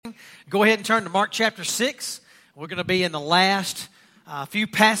Go ahead and turn to Mark chapter 6. We're going to be in the last few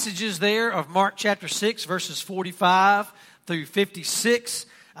passages there of Mark chapter 6, verses 45 through 56.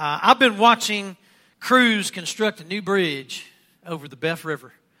 I've been watching crews construct a new bridge over the Beff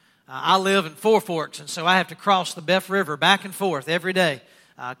River. I live in Four Forks, and so I have to cross the Beff River back and forth every day,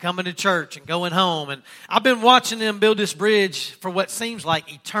 coming to church and going home. And I've been watching them build this bridge for what seems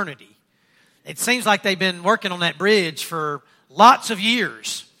like eternity. It seems like they've been working on that bridge for lots of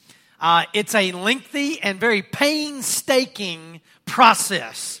years. It's a lengthy and very painstaking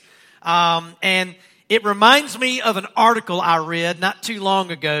process. And it reminds me of an article I read not too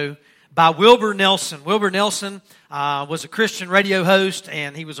long ago by Wilbur Nelson. Wilbur Nelson was a Christian radio host,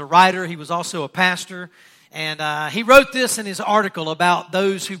 and he was a writer. He was also a pastor. And he wrote this in his article about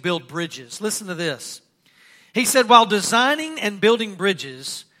those who build bridges. Listen to this. He said, while designing and building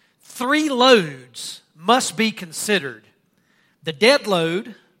bridges, 3 loads must be considered: the dead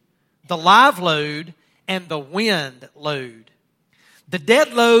load, the live load, and the wind load. The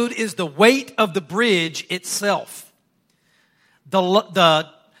dead load is the weight of the bridge itself. The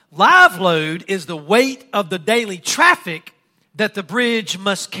live load is the weight of the daily traffic that the bridge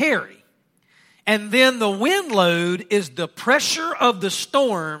must carry. And then the wind load is the pressure of the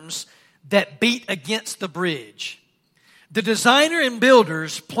storms that beat against the bridge. The designer and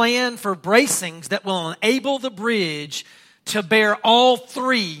builders plan for bracings that will enable the bridge to bear all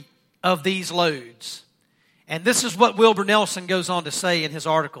 3 of these loads. And this is what Wilbur Nelson goes on to say in his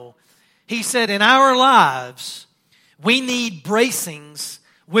article. He said, in our lives, we need bracings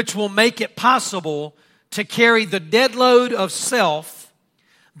which will make it possible to carry the dead load of self,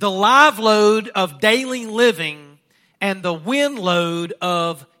 the live load of daily living, and the wind load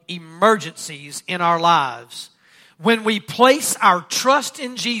of emergencies in our lives. When we place our trust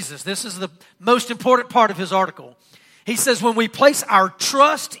in Jesus, this is the most important part of his article. He says, when we place our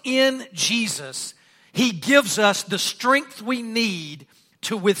trust in Jesus, He gives us the strength we need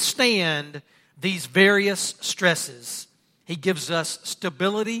to withstand these various stresses. He gives us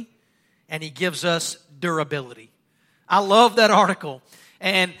stability, and He gives us durability. I love that article.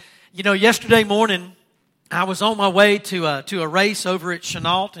 And, you know, yesterday morning, I was on my way to a race over at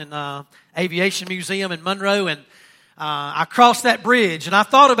Chenault and Aviation Museum in Monroe, and I crossed that bridge, and I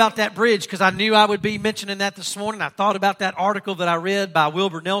thought about that bridge because I knew I would be mentioning that this morning. I thought about that article that I read by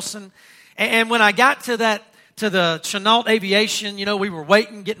Wilbur Nelson. And when I got to the Chenault Aviation, you know, we were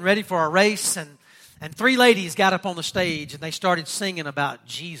waiting, getting ready for our race, and 3 ladies got up on the stage, and they started singing about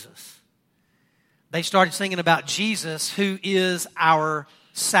Jesus. They started singing about Jesus, who is our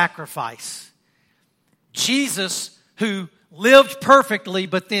sacrifice. Jesus, who lived perfectly,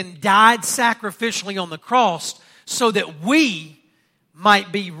 but then died sacrificially on the cross so that we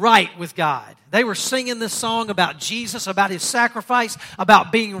might be right with God. They were singing this song about Jesus, about His sacrifice,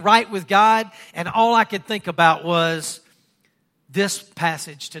 about being right with God, and all I could think about was this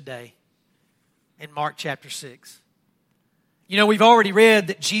passage today in Mark chapter 6. You know, we've already read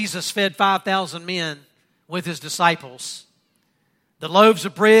that Jesus fed 5,000 men with His disciples. The loaves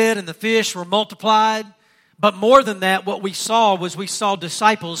of bread and the fish were multiplied. But more than that, what we saw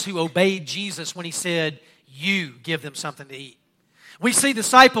disciples who obeyed Jesus when He said, you give them something to eat. We see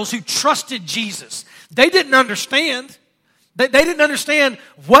disciples who trusted Jesus. They didn't understand. They didn't understand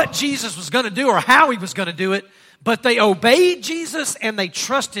what Jesus was going to do or how He was going to do it. But they obeyed Jesus and they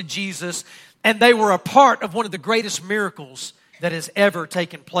trusted Jesus. And they were a part of one of the greatest miracles that has ever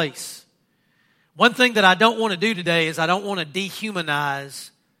taken place. One thing that I don't want to do today is I don't want to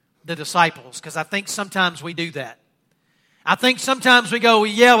dehumanize the disciples, because I think sometimes we do that. I think sometimes we go,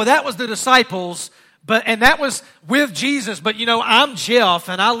 well, that was the disciples, and that was with Jesus, but you know, I'm Jeff,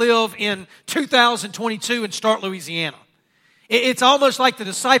 and I live in 2022 in Stark, Louisiana. It's almost like the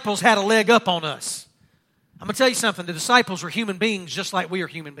disciples had a leg up on us. I'm going to tell you something. The disciples were human beings just like we are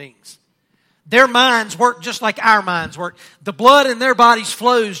human beings. Their minds work just like our minds work. The blood in their bodies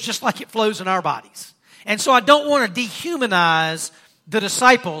flows just like it flows in our bodies. And so I don't want to dehumanize the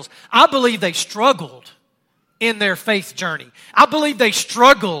disciples. I believe they struggled in their faith journey. I believe they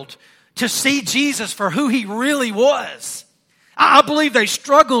struggled to see Jesus for who He really was. I believe they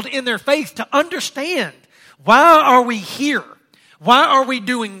struggled in their faith to understand, why are we here? Why are we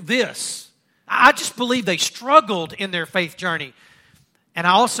doing this? I just believe they struggled in their faith journey. And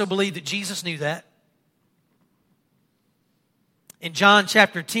I also believe that Jesus knew that. In John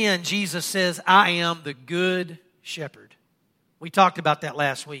chapter 10, Jesus says, I am the good shepherd. We talked about that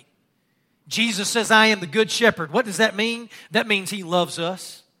last week. Jesus says, I am the good shepherd. What does that mean? That means He loves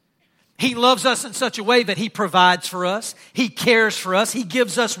us. He loves us in such a way that He provides for us. He cares for us. He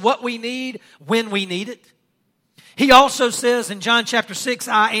gives us what we need when we need it. He also says in John chapter 6,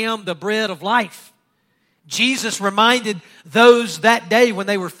 I am the bread of life. Jesus reminded those that day when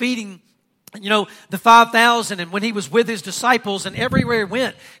they were feeding, the 5,000, and when he was with his disciples and everywhere he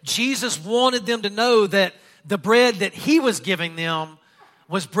went, Jesus wanted them to know that the bread that he was giving them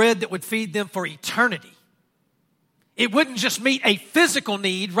was bread that would feed them for eternity. It wouldn't just meet a physical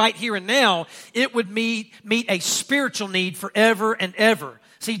need right here and now. It would meet a spiritual need forever and ever.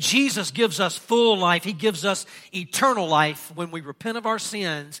 See, Jesus gives us full life. He gives us eternal life when we repent of our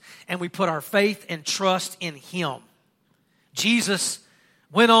sins and we put our faith and trust in Him. Jesus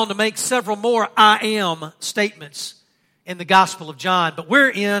went on to make several more I am statements in the Gospel of John, but we're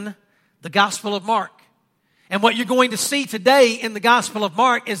in the Gospel of Mark. And what you're going to see today in the Gospel of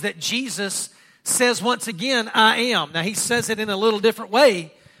Mark is that Jesus says once again, I am. Now, he says it in a little different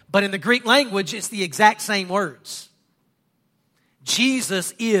way, but in the Greek language, it's the exact same words.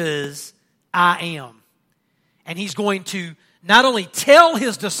 Jesus is I am. And he's going to not only tell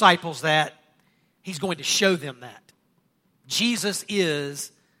his disciples that, he's going to show them that. Jesus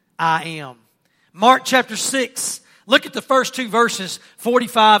is I am. Mark chapter 6, look at the first two verses,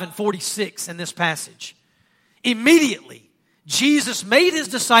 45 and 46 in this passage. Immediately, Jesus made his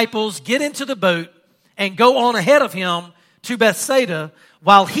disciples get into the boat and go on ahead of him to Bethsaida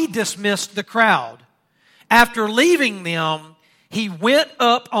while he dismissed the crowd. After leaving them, he went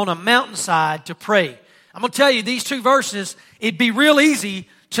up on a mountainside to pray. I'm going to tell you, these two verses, it'd be real easy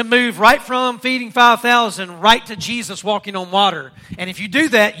to move right from feeding 5,000 right to Jesus walking on water. And if you do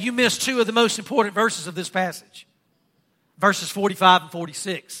that, you miss two of the most important verses of this passage. Verses 45 and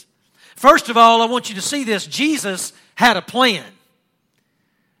 46. First of all, I want you to see this. Jesus had a plan.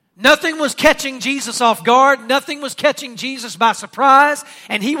 Nothing was catching Jesus off guard. Nothing was catching Jesus by surprise.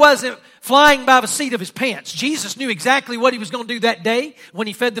 And he wasn't flying by the seat of his pants. Jesus knew exactly what he was going to do that day when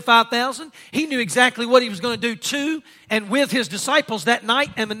he fed the 5,000. He knew exactly what he was going to do to and with his disciples that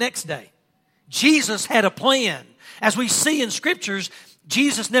night and the next day. Jesus had a plan. As we see in scriptures,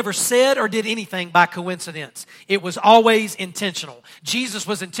 Jesus never said or did anything by coincidence. It was always intentional. Jesus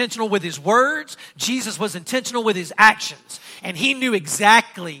was intentional with his words. Jesus was intentional with his actions. And he knew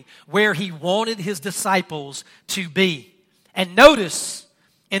exactly where he wanted his disciples to be. And notice,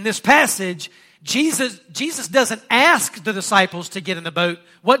 in this passage, Jesus doesn't ask the disciples to get in the boat.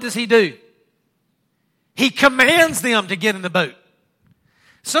 What does he do? He commands them to get in the boat.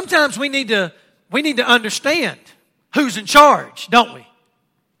 Sometimes we need to understand who's in charge, don't we?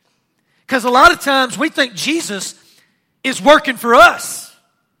 Because a lot of times we think Jesus is working for us.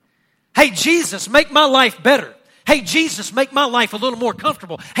 Hey, Jesus, make my life better. Hey, Jesus, make my life a little more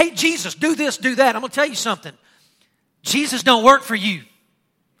comfortable. Hey, Jesus, do this, do that. I'm going to tell you something. Jesus don't work for you.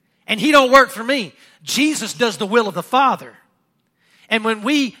 And he don't work for me. Jesus does the will of the Father. And when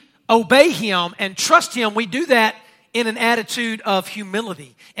we obey him and trust him, we do that in an attitude of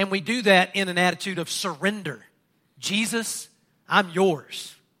humility. And we do that in an attitude of surrender. Jesus, I'm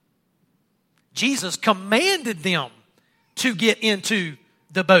yours. Jesus commanded them to get into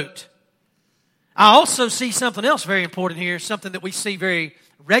the boat. I also see something else very important here, something that we see very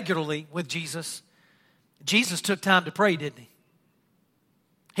regularly with Jesus. Jesus took time to pray, didn't he?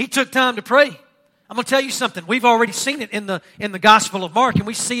 He took time to pray. I'm going to tell you something. We've already seen it in the Gospel of Mark, and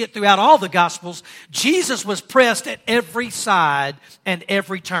we see it throughout all the Gospels. Jesus was pressed at every side and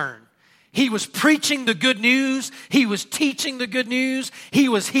every turn. He was preaching the good news. He was teaching the good news. He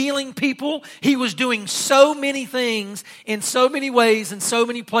was healing people. He was doing so many things in so many ways in so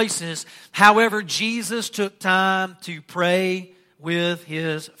many places. However, Jesus took time to pray with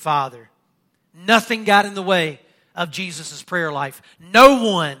his Father. Nothing got in the way of Jesus' prayer life. No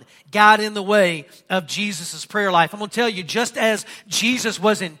one got in the way of Jesus' prayer life. I'm going to tell you, just as Jesus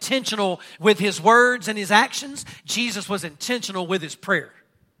was intentional with his words and his actions, Jesus was intentional with his prayer.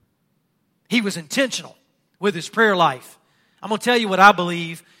 He was intentional with his prayer life. I'm going to tell you what I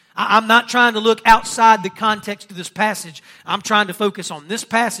believe. I'm not trying to look outside the context of this passage. I'm trying to focus on this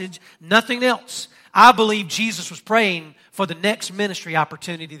passage, nothing else. I believe Jesus was praying for the next ministry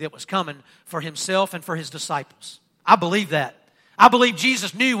opportunity that was coming for himself and for his disciples. I believe that. I believe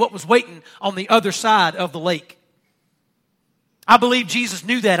Jesus knew what was waiting on the other side of the lake. I believe Jesus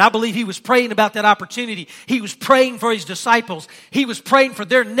knew that. I believe he was praying about that opportunity. He was praying for his disciples. He was praying for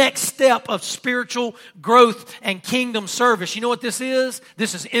their next step of spiritual growth and kingdom service. You know what this is?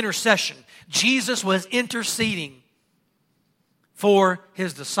 This is intercession. Jesus was interceding for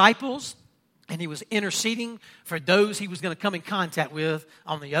his disciples, and he was interceding for those he was going to come in contact with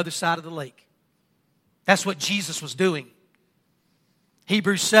on the other side of the lake. That's what Jesus was doing.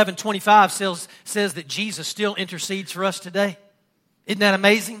 Hebrews 7:25 says that Jesus still intercedes for us today. Isn't that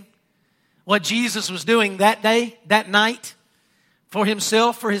amazing? What Jesus was doing that day, that night, for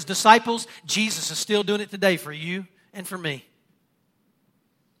himself, for his disciples, Jesus is still doing it today for you and for me.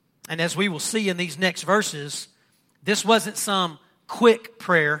 And as we will see in these next verses, this wasn't some quick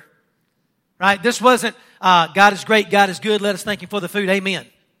prayer, right? This wasn't, God is great, God is good, let us thank Him for the food, amen.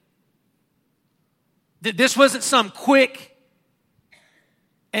 This wasn't some quick,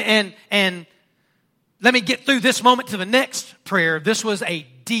 and let me get through this moment to the next prayer. This was a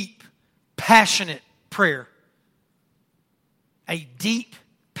deep, passionate prayer. A deep,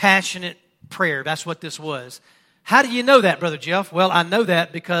 passionate prayer. That's what this was. How do you know that, Brother Jeff? Well, I know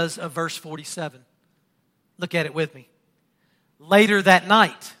that because of verse 47. Look at it with me. Later that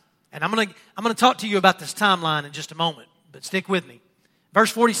night, and I'm going to talk to you about this timeline in just a moment, but stick with me.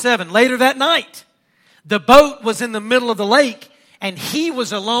 Verse 47, later that night, the boat was in the middle of the lake, and he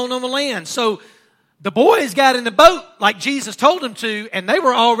was alone on the land. So the boys got in the boat like Jesus told them to, and they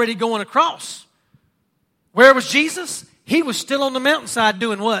were already going across. Where was Jesus? He was still on the mountainside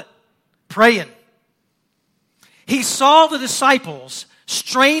doing what? Praying. He saw the disciples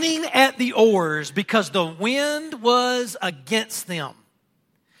straining at the oars because the wind was against them.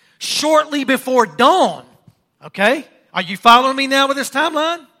 Shortly before dawn, okay? Are you following me now with this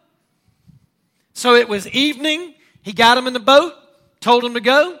timeline? So it was evening. He got them in the boat, told them to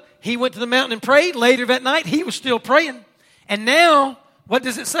go. He went to the mountain and prayed. Later that night, he was still praying. And now, what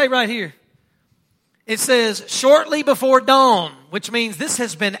does it say right here? It says, shortly before dawn, which means this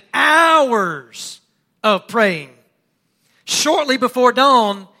has been hours of praying. Shortly before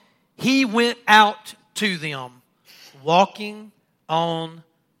dawn, he went out to them, walking on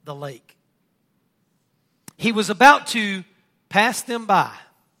the lake. He was about to pass them by.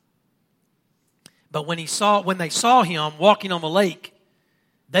 But when they saw him walking on the lake,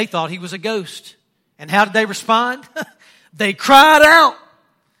 they thought he was a ghost. And how did they respond? They cried out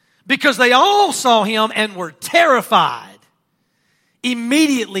because they all saw him and were terrified.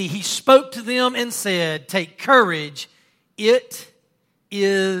 Immediately he spoke to them and said, "Take courage, it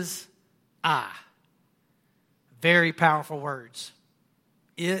is I." Very powerful words.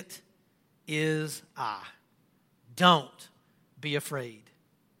 It is I. Don't be afraid.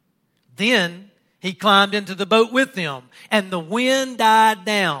 Then he climbed into the boat with them, and the wind died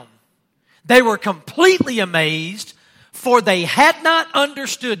down. They were completely amazed, for they had not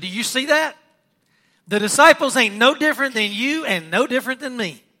understood. Do you see that? The disciples ain't no different than you and no different than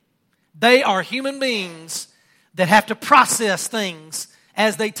me. They are human beings that have to process things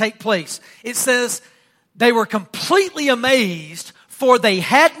as they take place. It says they were completely amazed, for they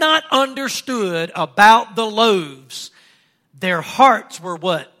had not understood about the loaves. Their hearts were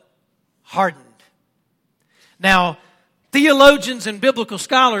what? Hardened. Now, theologians and biblical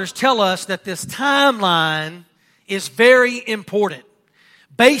scholars tell us that this timeline is very important.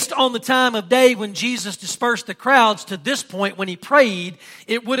 Based on the time of day when Jesus dispersed the crowds to this point when he prayed,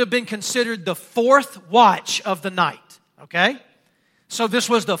 it would have been considered the fourth watch of the night. Okay? So this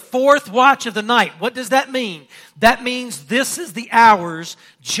was the fourth watch of the night. What does that mean? That means this is the hours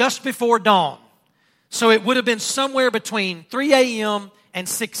just before dawn. So it would have been somewhere between 3 a.m. and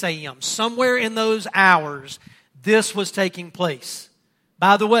 6 a.m. Somewhere in those hours, this was taking place.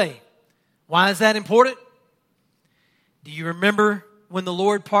 By the way, why is that important? Do you remember when the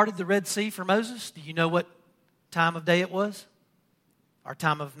Lord parted the Red Sea for Moses? Do you know what time of day it was? Or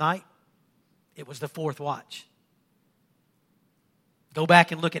time of night? It was the fourth watch. Go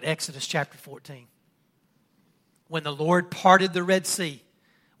back and look at Exodus chapter 14. When the Lord parted the Red Sea,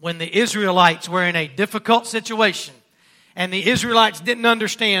 when the Israelites were in a difficult situation, and the Israelites didn't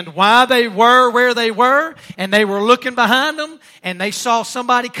understand why they were where they were, and they were looking behind them, and they saw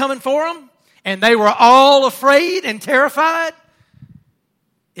somebody coming for them, and they were all afraid and terrified.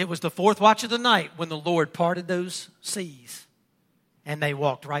 It was the fourth watch of the night when the Lord parted those seas, and they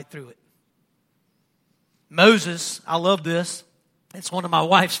walked right through it. Moses, I love this. It's one of my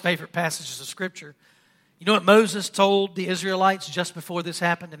wife's favorite passages of Scripture. You know what Moses told the Israelites just before this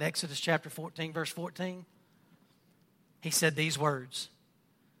happened in Exodus chapter 14, verse 14? He said these words,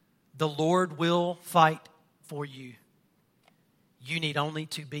 "The Lord will fight for you. You need only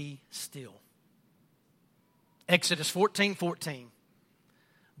to be still." Exodus 14:14.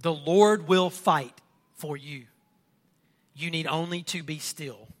 The Lord will fight for you. You need only to be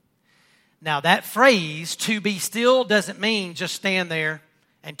still. Now that phrase, to be still, doesn't mean just stand there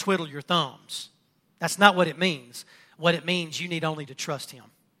and twiddle your thumbs. That's not what it means. What it means, you need only to trust Him.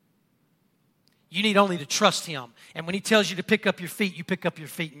 You need only to trust Him. And when He tells you to pick up your feet, you pick up your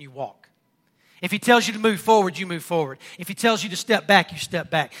feet and you walk. If He tells you to move forward, you move forward. If He tells you to step back, you step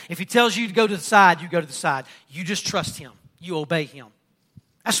back. If He tells you to go to the side, you go to the side. You just trust Him. You obey Him.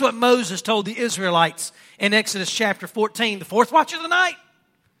 That's what Moses told the Israelites in Exodus chapter 14, the fourth watch of the night,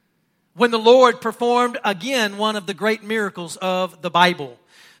 when the Lord performed again one of the great miracles of the Bible.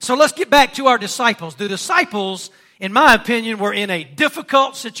 So let's get back to our disciples. The disciples, in my opinion, were in a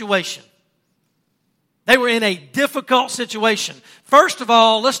difficult situation. They were in a difficult situation. First of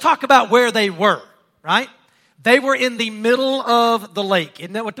all, let's talk about where they were, right? They were in the middle of the lake.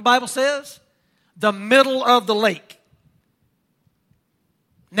 Isn't that what the Bible says? The middle of the lake.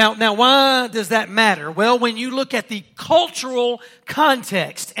 Now, why does that matter? Well, when you look at the cultural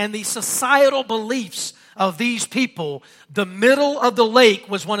context and the societal beliefs of these people, the middle of the lake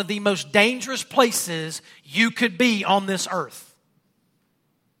was one of the most dangerous places you could be on this earth.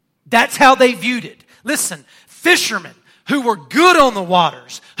 That's how they viewed it. Listen, fishermen who were good on the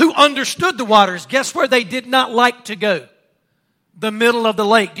waters, who understood the waters, guess where they did not like to go? The middle of the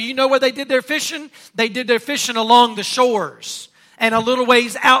lake. Do you know where they did their fishing? They did their fishing along the shores and a little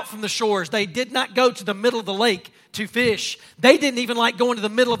ways out from the shores. They did not go to the middle of the lake to fish. They didn't even like going to the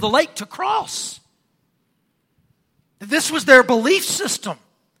middle of the lake to cross. This was their belief system.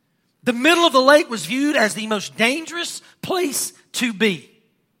 The middle of the lake was viewed as the most dangerous place to be.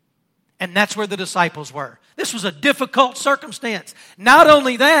 And that's where the disciples were. This was a difficult circumstance. Not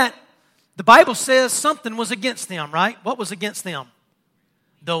only that, the Bible says something was against them, right? What was against them?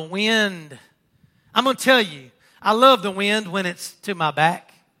 The wind. I'm going to tell you, I love the wind when it's to my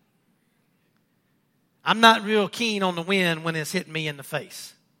back. I'm not real keen on the wind when it's hitting me in the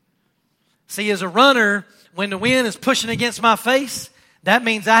face. See, as a runner, when the wind is pushing against my face, that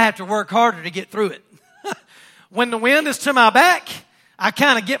means I have to work harder to get through it. When the wind is to my back, I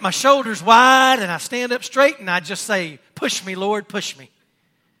kind of get my shoulders wide and I stand up straight and I just say, push me, Lord, push me.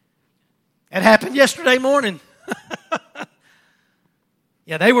 It happened yesterday morning.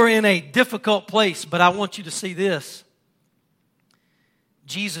 Yeah, they were in a difficult place, but I want you to see this.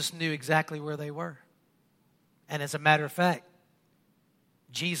 Jesus knew exactly where they were. And as a matter of fact,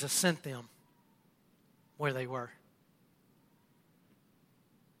 Jesus sent them where they were.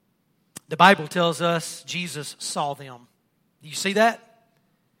 The Bible tells us Jesus saw them. Do you see that?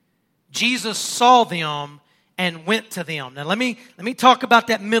 Jesus saw them and went to them. Now let me talk about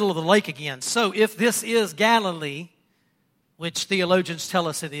that middle of the lake again. So if this is Galilee, which theologians tell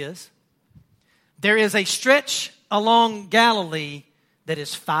us it is, there is a stretch along Galilee that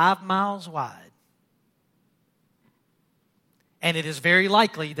is 5 miles wide. And it is very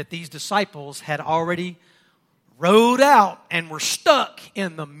likely that these disciples had already rowed out and were stuck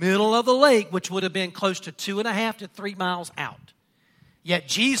in the middle of the lake, which would have been close to 2.5 to 3 miles out. Yet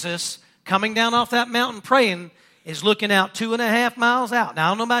Jesus, coming down off that mountain praying, is looking out 2.5 miles out. Now, I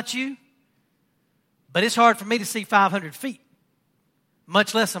don't know about you, but it's hard for me to see 500 feet.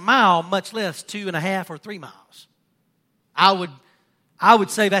 Much less a mile, much less 2.5 or 3 miles. I would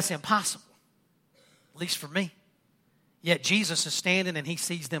say that's impossible, at least for me. Yet Jesus is standing and he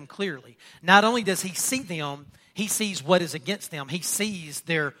sees them clearly. Not only does he see them, he sees what is against them. He sees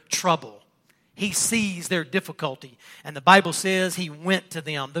their trouble. He sees their difficulty. And the Bible says he went to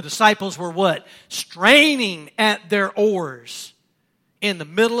them. The disciples were what? Straining at their oars in the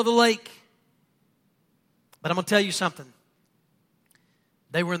middle of the lake. But I'm going to tell you something.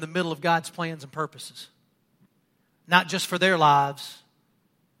 They were in the middle of God's plans and purposes. Not just for their lives,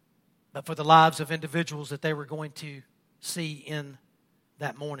 but for the lives of individuals that they were going to see in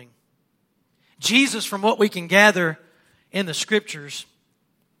that morning. Jesus, from what we can gather in the Scriptures,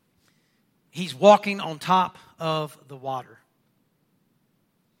 he's walking on top of the water.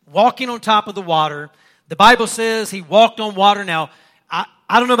 Walking on top of the water. The Bible says he walked on water. Now, I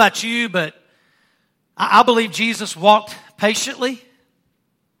don't know about you, but I believe Jesus walked patiently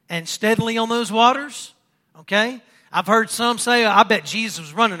and steadily on those waters. Okay? I've heard some say, I bet Jesus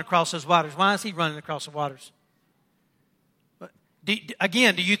was running across those waters. Why is he running across the waters? Do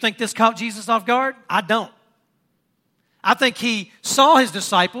you think this caught Jesus off guard? I don't. I think he saw his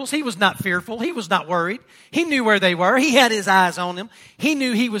disciples. He was not fearful. He was not worried. He knew where they were. He had his eyes on them. He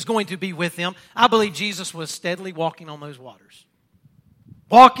knew he was going to be with them. I believe Jesus was steadily walking on those waters.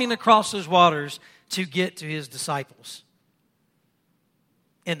 Walking across those waters to get to his disciples.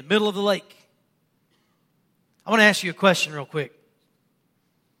 In the middle of the lake. I want to ask you a question real quick.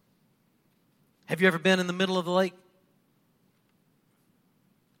 Have you ever been in the middle of the lake?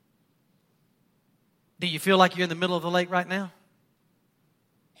 Do you feel like you're in the middle of the lake right now?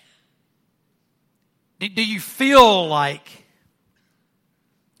 Do you feel like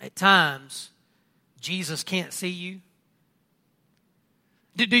at times Jesus can't see you?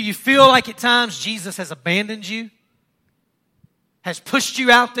 Do you feel like at times Jesus has abandoned you? Has pushed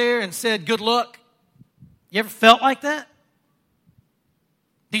you out there and said, good luck? You ever felt like that?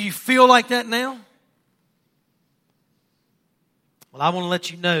 Do you feel like that now? Well, I want to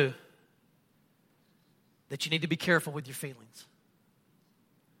let you know that you need to be careful with your feelings.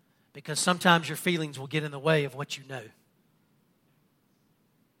 Because sometimes your feelings will get in the way of what you know.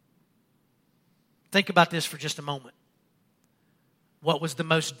 Think about this for just a moment. What was the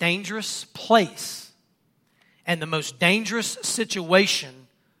most dangerous place and the most dangerous situation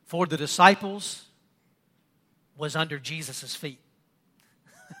for the disciples was under Jesus' feet.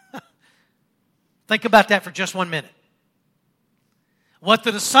 Think about that for just 1 minute. What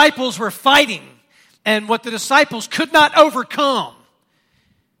the disciples were fighting and what the disciples could not overcome,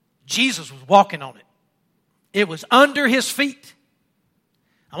 Jesus was walking on it. It was under His feet.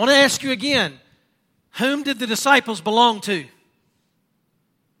 I want to ask you again, whom did the disciples belong to?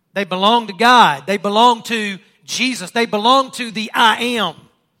 They belonged to God. They belonged to Jesus. They belonged to the I Am.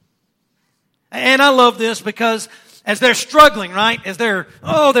 And I love this because as they're struggling, right? As they're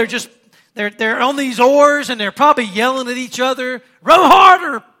on these oars and they're probably yelling at each other. Row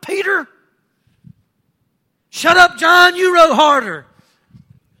harder, Peter. Shut up, John. You row harder.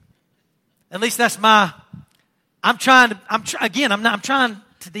 At least that's my. I'm trying to not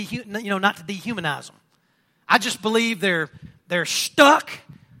to dehumanize them. I just believe they're stuck.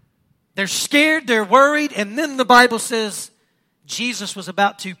 They're scared. They're worried. And then the Bible says Jesus was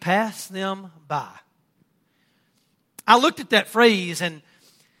about to pass them by. I looked at that phrase, and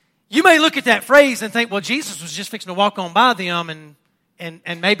you may look at that phrase and think, well, Jesus was just fixing to walk on by them,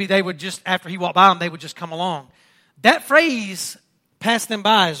 and maybe they would just, after He walked by them, they would just come along. That phrase, pass them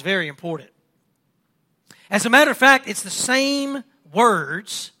by, is very important. As a matter of fact, it's the same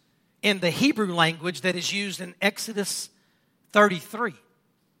words in the Hebrew language that is used in Exodus 33.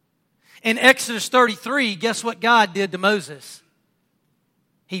 In Exodus 33, guess what God did to Moses?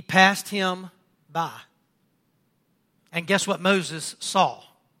 He passed him by. And guess what Moses saw?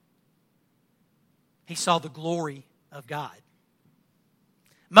 He saw the glory of God.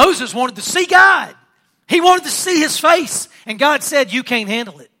 Moses wanted to see God. He wanted to see His face. And God said, you can't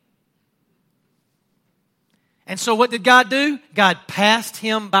handle it. And so what did God do? God passed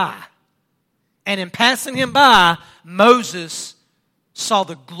him by. And in passing him by, Moses saw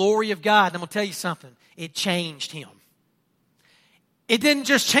the glory of God. And I'm going to tell you something. It changed him. It didn't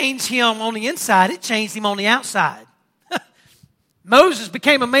just change him on the inside. It changed him on the outside. Moses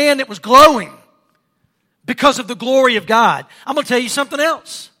became a man that was glowing because of the glory of God. I'm going to tell you something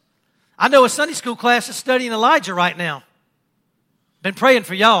else. I know a Sunday school class is studying Elijah right now. Been praying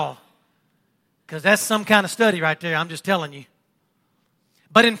for y'all. Because that's some kind of study right there, I'm just telling you.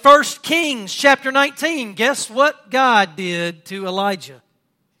 But in 1 Kings chapter 19, guess what God did to Elijah?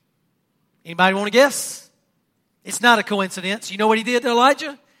 Anybody want to guess? It's not a coincidence. You know what He did to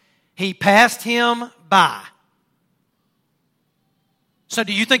Elijah? He passed him by. So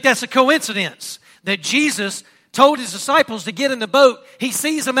do you think that's a coincidence? That Jesus told His disciples to get in the boat. He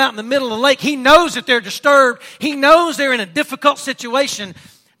sees them out in the middle of the lake. He knows that they're disturbed. He knows they're in a difficult situation.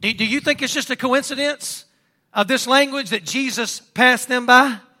 Do you think it's just a coincidence of this language that Jesus passed them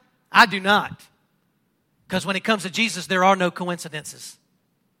by? I do not. Because when it comes to Jesus, there are no coincidences.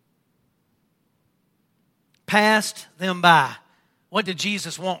 Passed them by. What did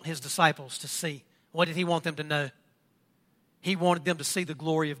Jesus want His disciples to see? What did He want them to know? He wanted them to see the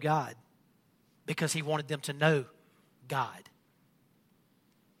glory of God because He wanted them to know God.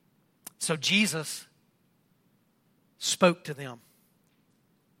 So Jesus spoke to them.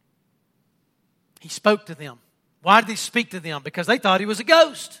 He spoke to them. Why did He speak to them? Because they thought He was a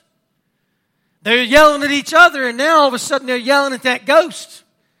ghost. They're yelling at each other, and now all of a sudden they're yelling at that ghost.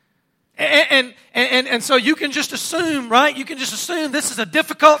 And so you can just assume, right? You can just assume this is a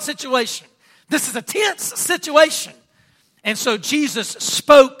difficult situation. This is a tense situation. And so Jesus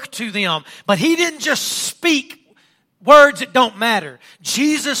spoke to them. But He didn't just speak words that don't matter.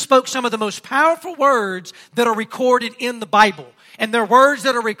 Jesus spoke some of the most powerful words that are recorded in the Bible. And they're words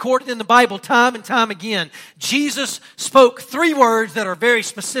that are recorded in the Bible time and time again. Jesus spoke 3 words that are very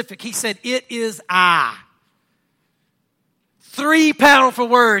specific. He said, "It is I." 3 powerful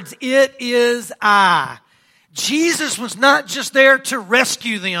words. It is I. Jesus was not just there to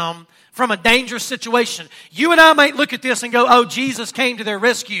rescue them from a dangerous situation. You and I might look at this and go, oh, Jesus came to their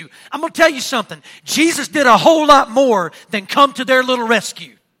rescue. I'm going to tell you something. Jesus did a whole lot more than come to their little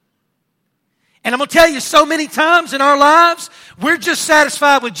rescue. And I'm going to tell you, so many times in our lives, we're just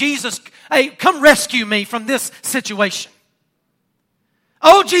satisfied with Jesus. Hey, come rescue me from this situation.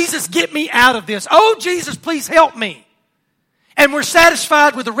 Oh, Jesus, get me out of this. Oh, Jesus, please help me. And we're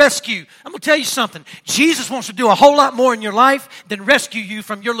satisfied with the rescue. I'm going to tell you something. Jesus wants to do a whole lot more in your life than rescue you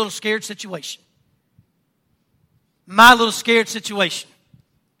from your little scared situation. My little scared situation.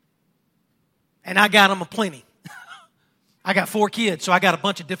 And I got them aplenty. I got 4 kids, so I got a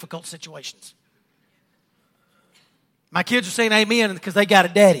bunch of difficult situations. My kids are saying amen because they got a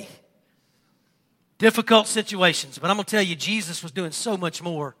daddy. Difficult situations. But I'm going to tell you, Jesus was doing so much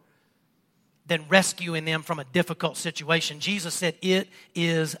more than rescuing them from a difficult situation. Jesus said, "It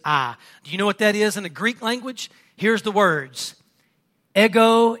is I." Do you know what that is in the Greek language? Here's the words.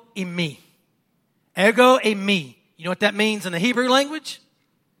 Ego eimi. Ego eimi. You know what that means in the Hebrew language?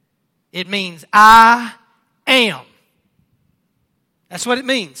 It means I am. That's what it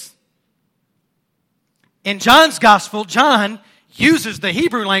means. In John's gospel, John uses the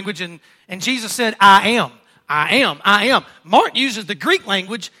Hebrew language and Jesus said, I am. I am. I am. Mark uses the Greek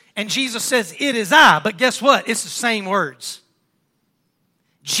language and Jesus says, "It is I." But guess what? It's the same words.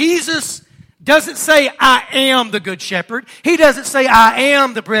 Jesus doesn't say, "I am the good shepherd." He doesn't say, "I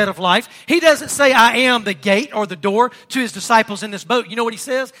am the bread of life." He doesn't say, "I am the gate or the door" to his disciples in this boat. You know what he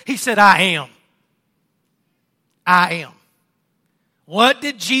says? He said, "I am." I am. What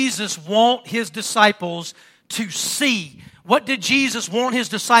did Jesus want his disciples to see? What did Jesus want his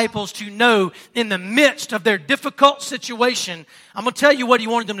disciples to know in the midst of their difficult situation? I'm going to tell you what he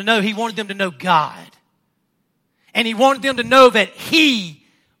wanted them to know. He wanted them to know God. And he wanted them to know that he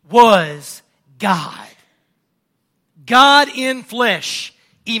was God. God in flesh.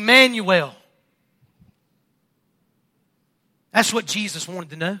 Emmanuel. That's what Jesus wanted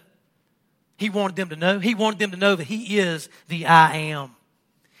to know. He wanted them to know. He wanted them to know that he is the I am.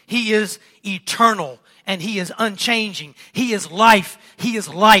 He is eternal and he is unchanging. He is life. He is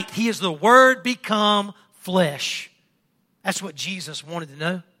light. He is the Word become flesh. That's what Jesus wanted to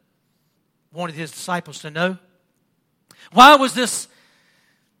know. Wanted his disciples to know. Why was this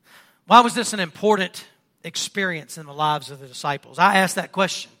an important experience in the lives of the disciples? I asked that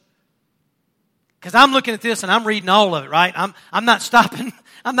question. Because I'm looking at this and I'm reading all of it, right? I'm not stopping.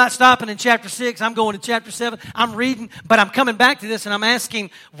 I'm not stopping in chapter 6. I'm going to chapter 7. I'm reading, but I'm coming back to this and I'm asking,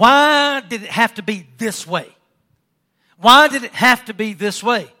 why did it have to be this way? Why did it have to be this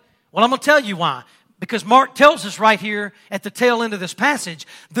way? Well, I'm going to tell you why. Because Mark tells us right here at the tail end of this passage,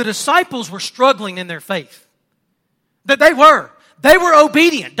 the disciples were struggling in their faith. That they were. They were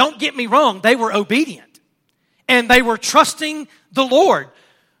obedient. Don't get me wrong. They were obedient. And they were trusting the Lord.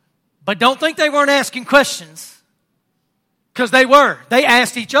 But don't think they weren't asking questions. Because they were. They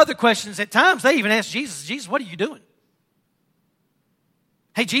asked each other questions at times. They even asked Jesus, "Jesus, what are you doing?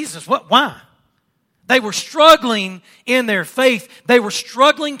 Hey, Jesus, why?" They were struggling in their faith. They were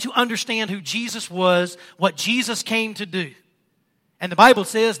struggling to understand who Jesus was, what Jesus came to do. And the Bible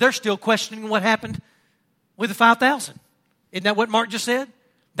says they're still questioning what happened with the 5,000. Isn't that what Mark just said?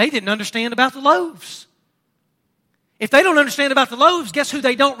 They didn't understand about the loaves. If they don't understand about the loaves, guess who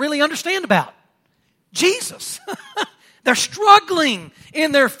they don't really understand about? Jesus. They're struggling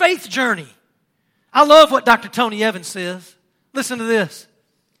in their faith journey. I love what Dr. Tony Evans says. Listen to this.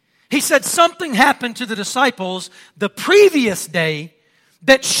 He said something happened to the disciples the previous day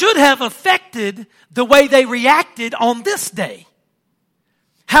that should have affected the way they reacted on this day.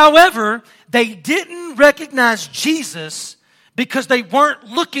 However, they didn't recognize Jesus because they weren't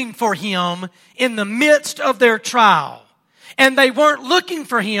looking for him in the midst of their trial. And they weren't looking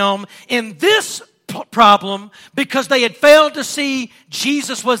for him in this problem because they had failed to see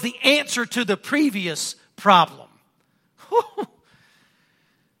Jesus was the answer to the previous problem.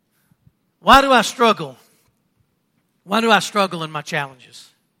 Why do I struggle? Why do I struggle in my challenges?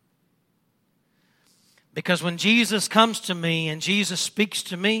 Because when Jesus comes to me and Jesus speaks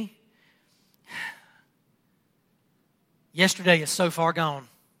to me, yesterday is so far gone,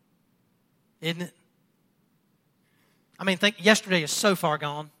 isn't it? I mean, think yesterday is so far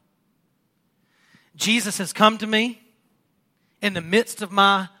gone. Jesus has come to me in the midst of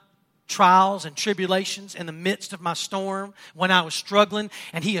my trials and tribulations, in the midst of my storm, when I was struggling,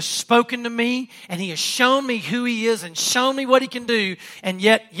 and He has spoken to me, and He has shown me who He is and shown me what He can do, and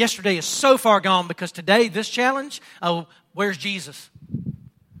yet yesterday is so far gone because today, this challenge, oh, where's Jesus?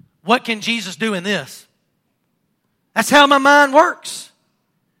 What can Jesus do in this? That's how my mind works.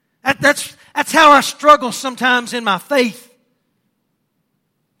 That's how I struggle sometimes in my faith.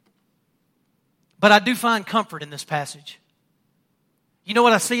 But I do find comfort in this passage. You know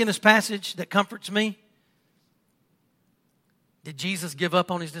what I see in this passage that comforts me? Did Jesus give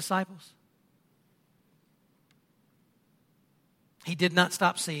up on His disciples? He did not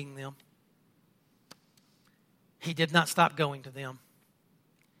stop seeing them. He did not stop going to them.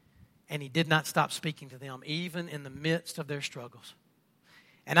 And He did not stop speaking to them, even in the midst of their struggles.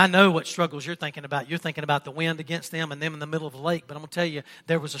 And I know what struggles you're thinking about. You're thinking about the wind against them and them in the middle of the lake. But I'm going to tell you,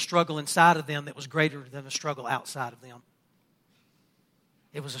 there was a struggle inside of them that was greater than the struggle outside of them.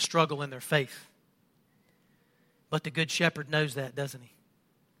 It was a struggle in their faith. But the Good Shepherd knows that, doesn't he?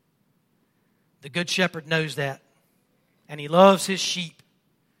 The Good Shepherd knows that. And he loves his sheep.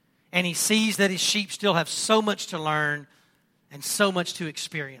 And he sees that his sheep still have so much to learn and so much to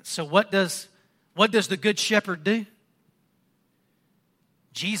experience. So what does the Good Shepherd do?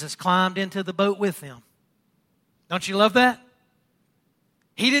 Jesus climbed into the boat with them. Don't you love that?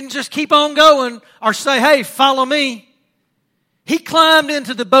 He didn't just keep on going or say, hey, follow me. He climbed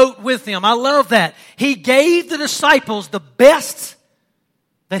into the boat with them. I love that. He gave the disciples the best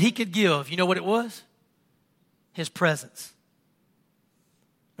that he could give. You know what it was? His presence.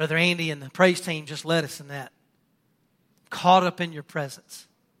 Brother Andy and the praise team just led us in that. Caught up in your presence.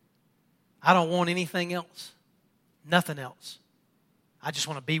 I don't want anything else. Nothing else. I just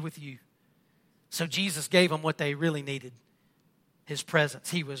want to be with you. So Jesus gave them what they really needed. His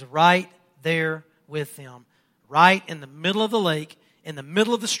presence. He was right there with them. Right in the middle of the lake, in the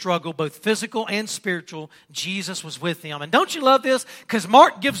middle of the struggle, both physical and spiritual, Jesus was with them. And don't you love this? Because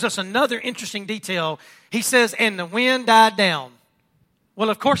Mark gives us another interesting detail. He says, and the wind died down. Well,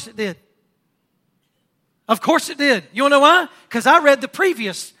 of course it did. Of course it did. You want to know why? Because I read the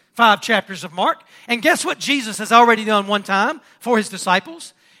previous 5 chapters of Mark. And guess what Jesus has already done one time for his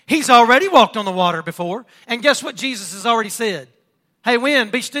disciples? He's already walked on the water before. And guess what Jesus has already said? Hey,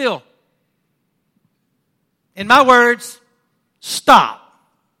 wind, be still. In my words, stop.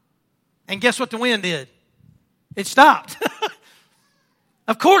 And guess what the wind did? It stopped.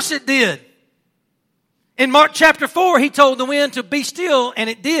 Of course it did. In Mark chapter 4, he told the wind to be still, and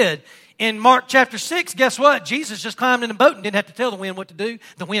it did. In Mark chapter 6, guess what? Jesus just climbed in the boat and didn't have to tell the wind what to do.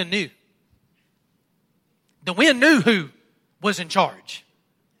 The wind knew. The wind knew who was in charge.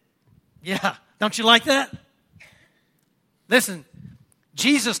 Yeah, don't you like that? Listen,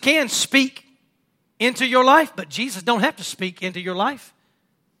 Jesus can speak into your life, but Jesus don't have to speak into your life.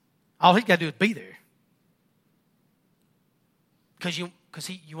 All he's got to do is be there. You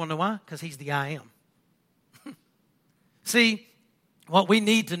want to know why? Because he's the I am. See, what we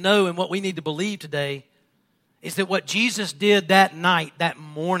need to know and what we need to believe today is that what Jesus did that night, that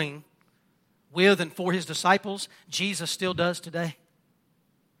morning, with and for his disciples, Jesus still does today.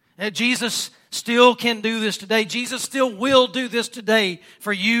 And Jesus still can do this today. Jesus still will do this today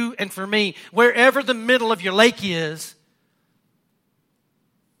for you and for me. Wherever the middle of your lake is,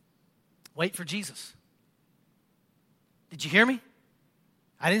 wait for Jesus. Did you hear me?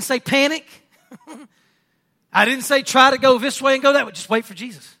 I didn't say panic. I didn't say try to go this way and go that way. Just wait for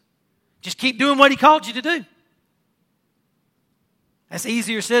Jesus. Just keep doing what he called you to do. That's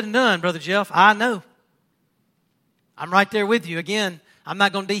easier said than done, Brother Jeff. I know. I'm right there with you. Again, I'm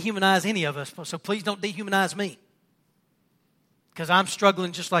not going to dehumanize any of us, so please don't dehumanize me. Because I'm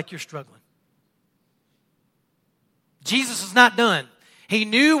struggling just like you're struggling. Jesus is not done. He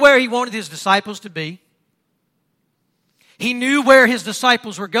knew where he wanted his disciples to be. He knew where his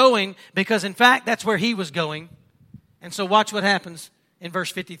disciples were going because, in fact, that's where he was going. And so watch what happens in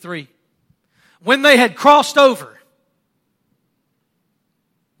verse 53. When they had crossed over,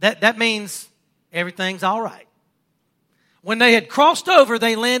 that means everything's all right. When they had crossed over,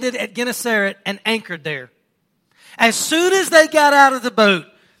 they landed at Gennesaret and anchored there. As soon as they got out of the boat,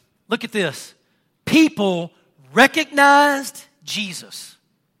 look at this. People recognized Jesus.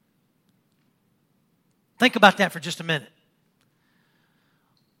 Think about that for just a minute.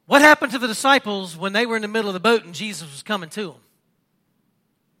 What happened to the disciples when they were in the middle of the boat and Jesus was coming to them?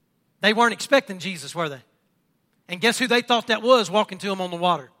 They weren't expecting Jesus, were they? And guess who they thought that was walking to them on the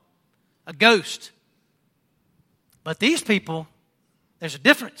water? A ghost. But these people, there's a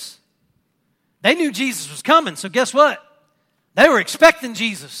difference. They knew Jesus was coming, so guess what? They were expecting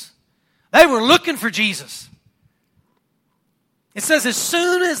Jesus. They were looking for Jesus. It says as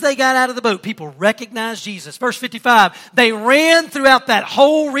soon as they got out of the boat, people recognized Jesus. Verse 55, they ran throughout that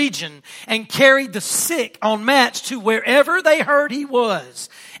whole region and carried the sick on mats to wherever they heard he was.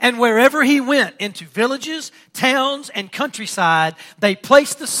 And wherever he went, into villages, towns, and countryside, they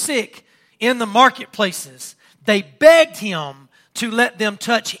placed the sick in the marketplaces. They begged him to let them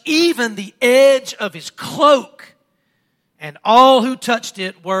touch even the edge of his cloak. And all who touched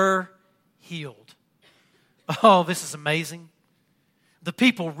it were healed. Oh, this is amazing. The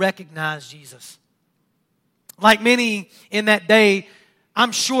people recognized Jesus. Like many in that day,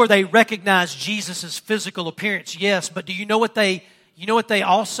 I'm sure they recognized Jesus' physical appearance, yes, but do you know what they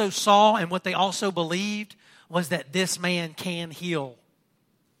also saw and what they also believed was that this man can heal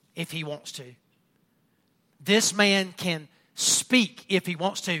if he wants to. This man can speak if he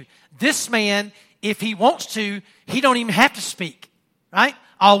wants to. This man, if he wants to, he don't even have to speak, right?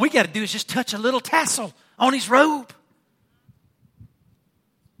 All we got to do is just touch a little tassel on his robe.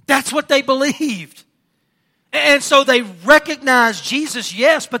 That's what they believed. And so they recognized Jesus,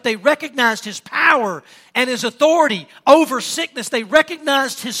 yes, but they recognized His power and His authority over sickness. They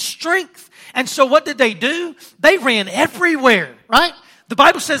recognized His strength. And so what did they do? They ran everywhere, right? The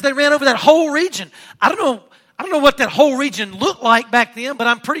Bible says they ran over that whole region. I don't know what that whole region looked like back then, but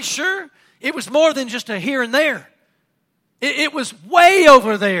I'm pretty sure it was more than just a here and there. It was way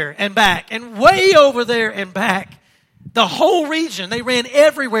over there and back, and way over there and back. The whole region, they ran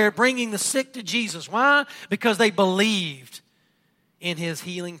everywhere bringing the sick to Jesus. Why? Because they believed in His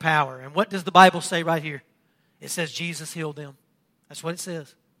healing power. And what does the Bible say right here? It says Jesus healed them. That's what it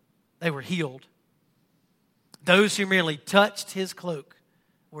says. They were healed. Those who merely touched His cloak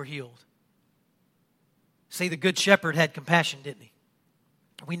were healed. See, the Good Shepherd had compassion, didn't he?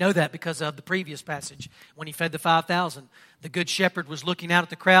 We know that because of the previous passage when He fed the 5,000. The Good Shepherd was looking out at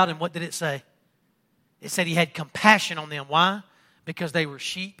the crowd, and what did it say? It said He had compassion on them. Why? Because they were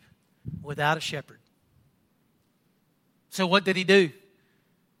sheep without a shepherd. So what did He do?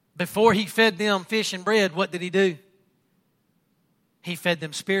 Before He fed them fish and bread, what did He do? He fed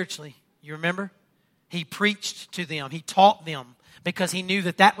them spiritually. You remember? He preached to them. He taught them because He knew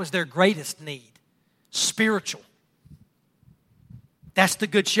that that was their greatest need. Spiritual. That's the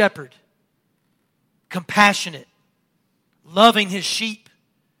Good Shepherd. Compassionate. Loving His sheep.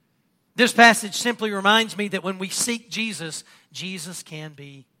 This passage simply reminds me that when we seek Jesus, Jesus can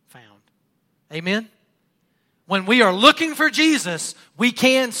be found. Amen? When we are looking for Jesus, we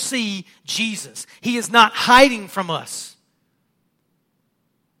can see Jesus. He is not hiding from us.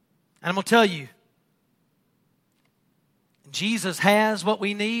 And I'm going to tell you, Jesus has what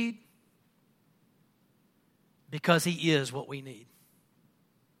we need because He is what we need.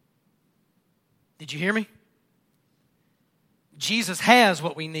 Did you hear me? Jesus has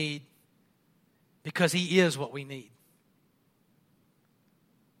what we need because He is what we need.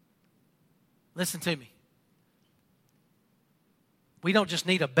 Listen to me. We don't just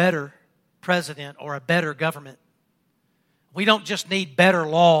need a better president or a better government. We don't just need better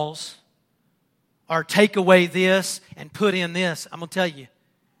laws or take away this and put in this. I'm going to tell you,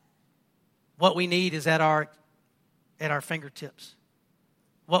 what we need is at our fingertips.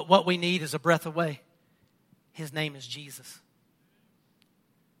 What we need is a breath away. His name is Jesus.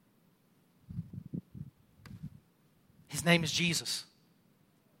 His name is Jesus.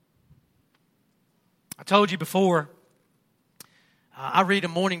 I told you before, I read a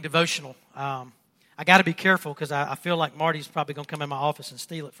morning devotional. I got to be careful because I feel like Marty's probably going to come in my office and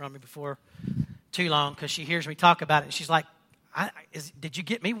steal it from me before too long because she hears me talk about it. And she's like, did you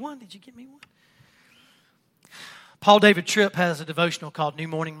get me one? Did you get me one? Paul David Tripp has a devotional called New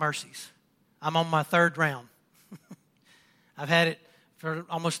Morning Mercies. I'm on my third round. I've had it for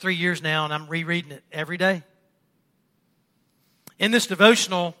almost 3 years now, and I'm rereading it every day. In this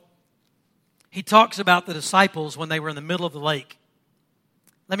devotional, he talks about the disciples when they were in the middle of the lake.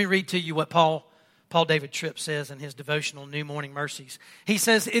 Let me read to you what Paul David Tripp says in his devotional, New Morning Mercies. He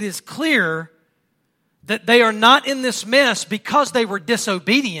says, it is clear that they are not in this mess because they were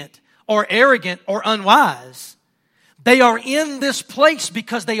disobedient or arrogant or unwise. They are in this place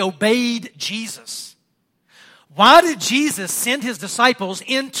because they obeyed Jesus. Why did Jesus send His disciples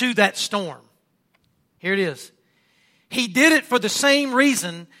into that storm? Here it is. He did it for the same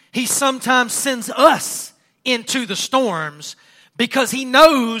reason He sometimes sends us into the storms, because He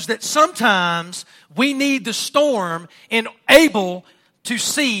knows that sometimes we need the storm and able to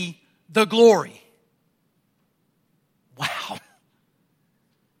see the glory. Wow.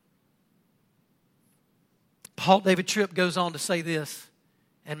 Paul David Tripp goes on to say this,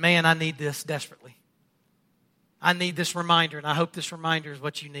 and man, I need this desperately. I need this reminder, and I hope this reminder is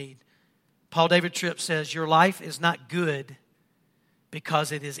what you need. Paul David Tripp says, your life is not good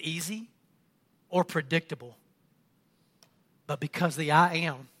because it is easy or predictable, but because the I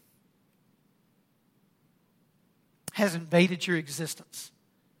Am has invaded your existence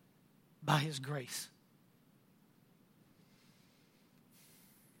by His grace.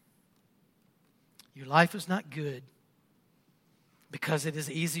 Your life is not good because it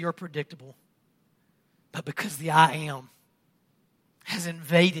is easy or predictable, but because the I Am has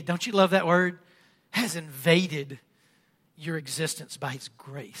invaded, don't you love that word? Has invaded your existence by His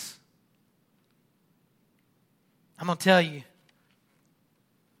grace. I'm going to tell you,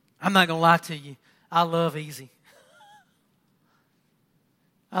 I'm not going to lie to you, I love easy.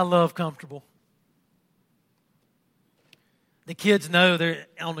 I love comfortable. The kids know they're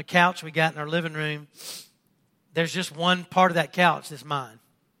on the couch we got in our living room. There's just one part of that couch that's mine.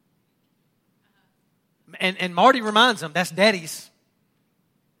 And Marty reminds them, that's Daddy's.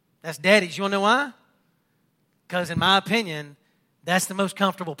 That's Daddy's. You want to know why? Because in my opinion, that's the most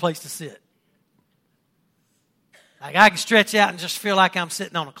comfortable place to sit. Like I can stretch out and just feel like I'm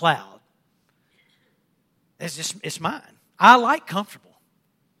sitting on a cloud. It's mine. I like comfortable.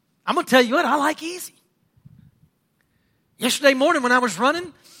 I'm going to tell you what, I like easy. Yesterday morning when I was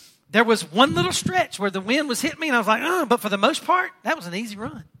running, there was one little stretch where the wind was hitting me and I was like, oh, but for the most part, that was an easy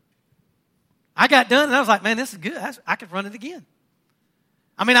run. I got done and I was like, man, this is good. I could run it again.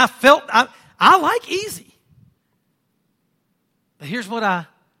 I mean, I like easy. But here's what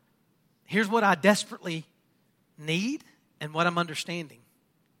I desperately need and what I'm understanding.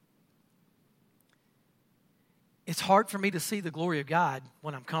 It's hard for me to see the glory of God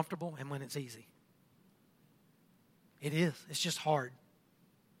when I'm comfortable and when it's easy. It is. It's just hard.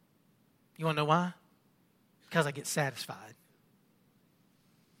 You want to know why? Because I get satisfied.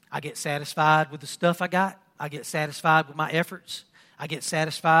 I get satisfied with the stuff I got. I get satisfied with my efforts. I get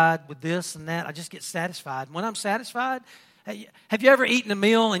satisfied with this and that. I just get satisfied. When I'm satisfied, have you ever eaten a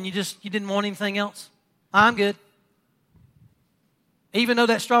meal and you didn't want anything else? I'm good. Even though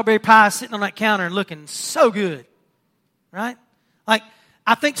that strawberry pie is sitting on that counter and looking so good, right? Like,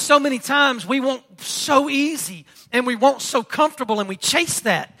 I think so many times we want so easy and we want so comfortable and we chase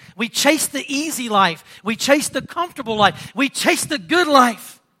that. We chase the easy life. We chase the comfortable life. We chase the good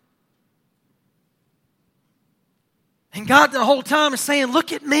life. And God the whole time is saying,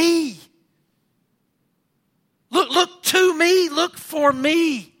 look at me. Look to me. Look for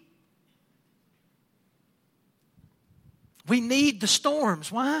me. We need the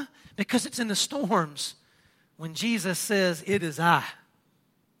storms. Why? Because it's in the storms when Jesus says, it is I.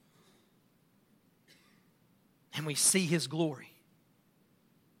 And we see His glory.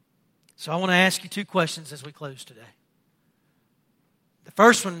 So I want to ask you two questions as we close today. The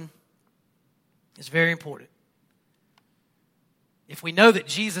first one is very important. If we know that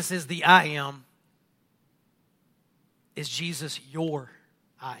Jesus is the I am, is Jesus your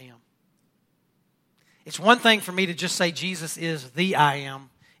I am? It's one thing for me to just say Jesus is the I am.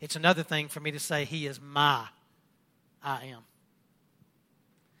 It's another thing for me to say He is my I am.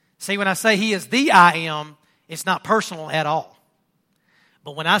 See, when I say He is the I am, it's not personal at all.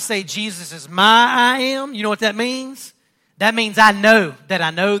 But when I say Jesus is my I am, you know what that means? That means I know that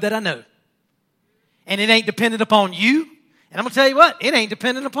I know that I know. And it ain't dependent upon you. And I'm going to tell you what, it ain't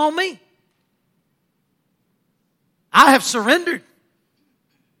dependent upon me. I have surrendered.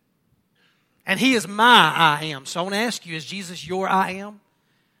 And He is my I am. So I want to ask you, is Jesus your I am?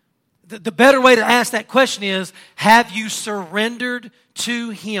 The better way to ask that question is, have you surrendered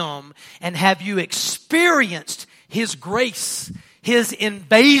to Him and have you experienced His grace, His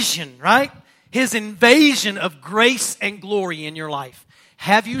invasion, right? His invasion of grace and glory in your life.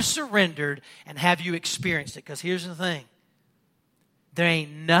 Have you surrendered and have you experienced it? Because here's the thing. There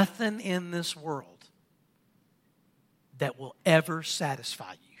ain't nothing in this world that will ever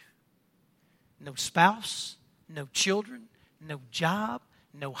satisfy you. No spouse, no children, no job,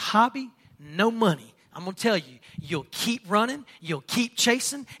 no hobby, no money. I'm going to tell you, you'll keep running, you'll keep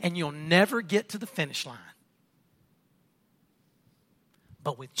chasing, and you'll never get to the finish line.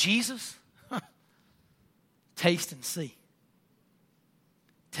 But with Jesus, taste and see.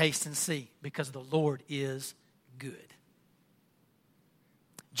 Taste and see, because the Lord is good.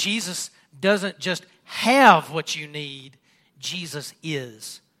 Jesus doesn't just have what you need. Jesus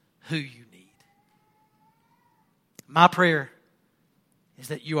is who you need. My prayer is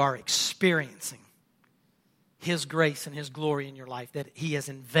that you are experiencing His grace and His glory in your life, that He has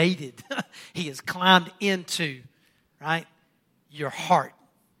invaded, He has climbed into, right, your heart.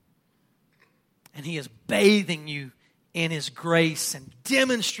 And He is bathing you in His grace and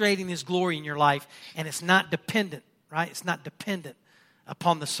demonstrating His glory in your life. And it's not dependent, right? It's not dependent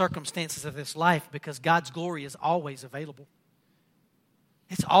upon the circumstances of this life, because God's glory is always available.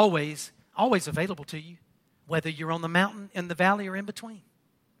 It's always available to you, whether you're on the mountain, in the valley, or in between.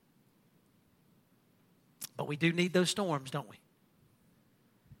 But we do need those storms, don't we?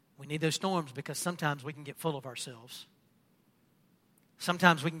 We need those storms because sometimes we can get full of ourselves.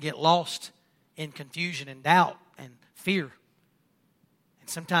 Sometimes we can get lost in confusion and doubt and fear. And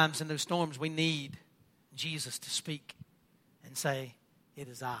sometimes in those storms we need Jesus to speak and say, it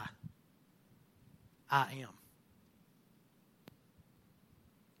is I am.